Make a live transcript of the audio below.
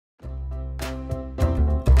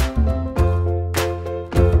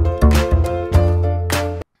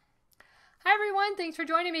thanks for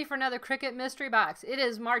joining me for another Cricut mystery box. It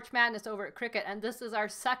is March Madness over at Cricut, and this is our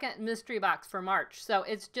second mystery box for March, so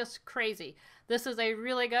it's just crazy. This is a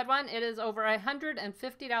really good one. It is over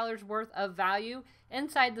 $150 worth of value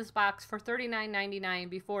inside this box for $39.99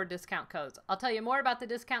 before discount codes. I'll tell you more about the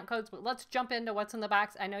discount codes, but let's jump into what's in the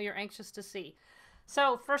box. I know you're anxious to see.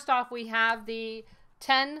 So first off, we have the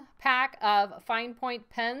 10-pack of fine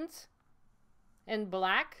point pens in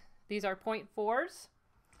black. These are 0.4s.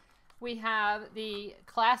 We have the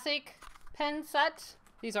classic pen set.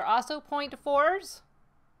 These are also 0.4s.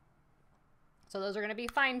 So those are going to be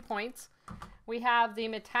fine points. We have the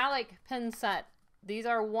metallic pen set. These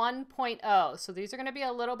are 1.0. So these are going to be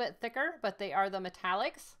a little bit thicker, but they are the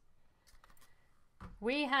metallics.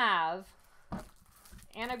 We have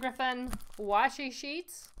Anna Griffin washi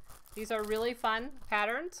sheets. These are really fun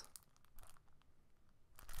patterns.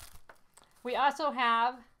 We also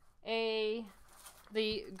have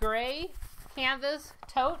the gray canvas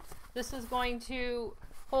tote. This is going to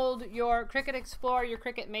hold your Cricut Explorer, your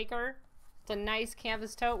Cricut Maker. It's a nice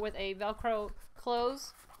canvas tote with a Velcro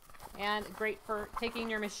close and great for taking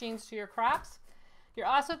your machines to your crops. You're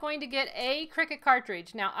also going to get a Cricut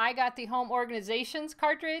cartridge. Now I got the Home Organizations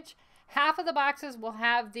cartridge. Half of the boxes will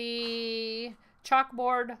have the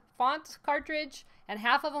chalkboard font cartridge, and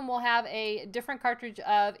half of them will have a different cartridge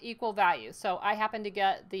of equal value. So I happen to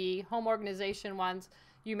get the Home Organization ones.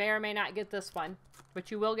 You may or may not get this one, but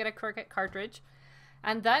you will get a Cricut cartridge.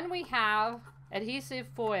 And then we have adhesive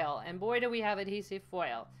foil, and boy do we have adhesive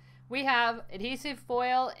foil. We have adhesive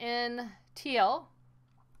foil in teal.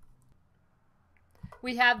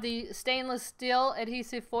 We have the stainless steel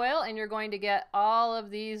adhesive foil, and you're going to get all of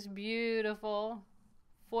these beautiful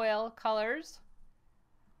foil colors.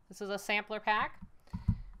 This is a sampler pack.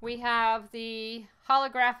 We have the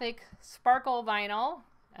holographic sparkle vinyl,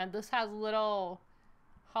 and this has little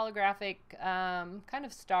holographic kind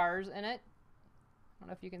of stars in it. I don't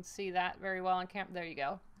know if you can see that very well on camera. There you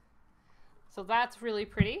go. So that's really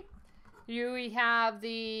pretty. We have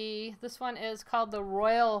this one is called the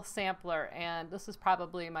Royal Sampler, and this is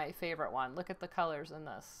probably my favorite one. Look at the colors in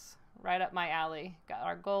this. Right up my alley. Got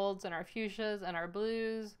our golds and our fuchsias and our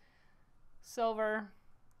blues, silver.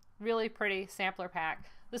 Really pretty sampler pack.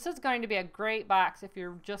 This is going to be a great box if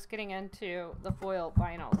you're just getting into the foil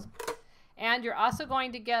vinyls. And you're also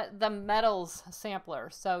going to get the metals sampler.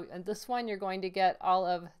 So in this one, you're going to get all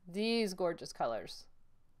of these gorgeous colors.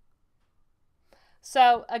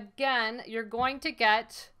 So again, you're going to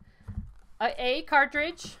get a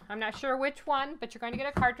cartridge. I'm not sure which one, but you're going to get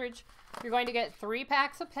a cartridge. You're going to get 3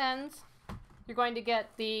 packs of pens. You're going to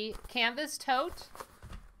get the canvas tote,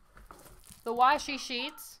 the washi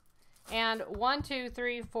sheets, and 1, 2,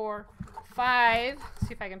 3, 4, 5. See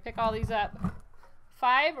if I can pick all these up.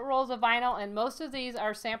 5 rolls of vinyl, and most of these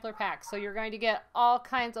are sampler packs. So you're going to get all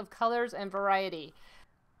kinds of colors and variety.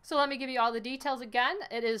 So let me give you all the details again.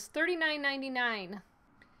 It is $39.99.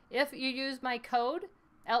 If you use my code,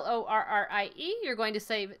 LORRIE, you're going to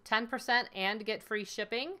save 10% and get free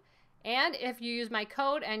shipping. And if you use my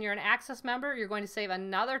code and you're an Access member, you're going to save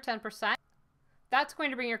another 10%. That's going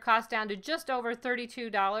to bring your cost down to just over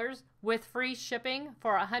 $32 with free shipping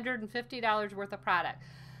for $150 worth of product.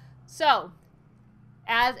 So,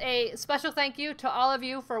 as a special thank you to all of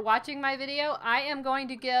you for watching my video, I am going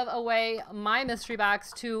to give away my mystery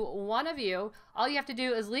box to one of you. All you have to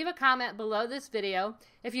do is leave a comment below this video.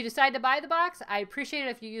 If you decide to buy the box, I appreciate it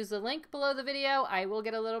if you use the link below the video. I will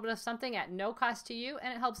get a little bit of something at no cost to you,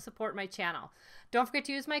 and it helps support my channel. Don't forget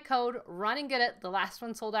to use my code, run and get it. The last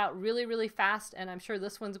one sold out really, really fast, and I'm sure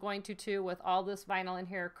this one's going to too with all this vinyl in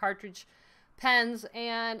here, cartridge, pens,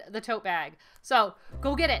 and the tote bag. So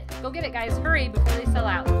go get it. Go get it, guys. Hurry before they sell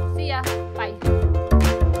out. See ya. Bye.